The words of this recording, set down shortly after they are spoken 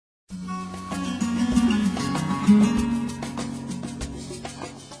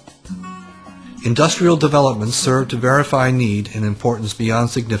Industrial developments serve to verify need and importance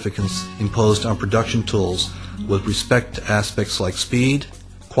beyond significance imposed on production tools with respect to aspects like speed,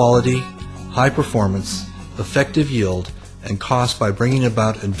 quality, high performance, effective yield, and cost by bringing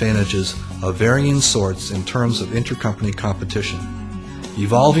about advantages of varying sorts in terms of intercompany competition.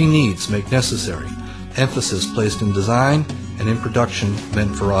 Evolving needs make necessary emphasis placed in design and in production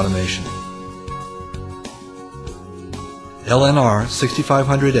meant for automation. LNR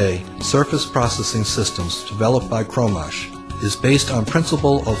 6500A Surface Processing Systems developed by Chromash is based on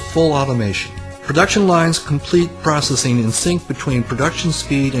principle of full automation. Production lines complete processing in sync between production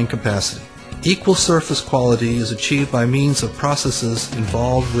speed and capacity. Equal surface quality is achieved by means of processes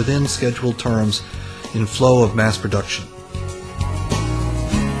involved within scheduled terms in flow of mass production.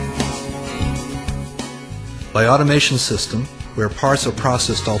 By automation system, where parts are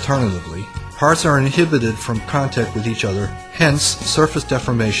processed alternatively, parts are inhibited from contact with each other, hence surface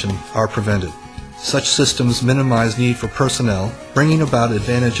deformation are prevented. Such systems minimize need for personnel, bringing about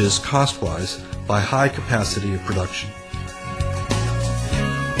advantages cost-wise by high capacity of production.